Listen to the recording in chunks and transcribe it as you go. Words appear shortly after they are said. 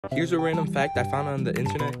Here's a random fact I found on the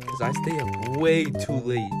internet because I stay up way too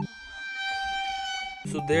late.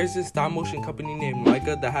 So there's this stop motion company named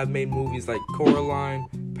Leica that have made movies like Coraline,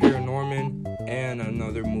 Paranorman, and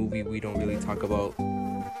another movie we don't really talk about.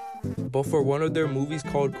 But for one of their movies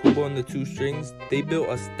called KUBO and the Two Strings, they built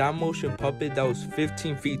a stop motion puppet that was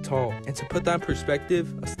 15 feet tall. And to put that in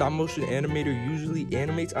perspective, a stop motion animator usually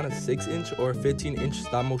animates on a 6-inch or a 15-inch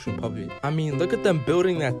stop motion puppet. I mean, look at them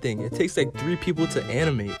building that thing. It takes like 3 people to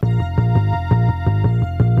animate.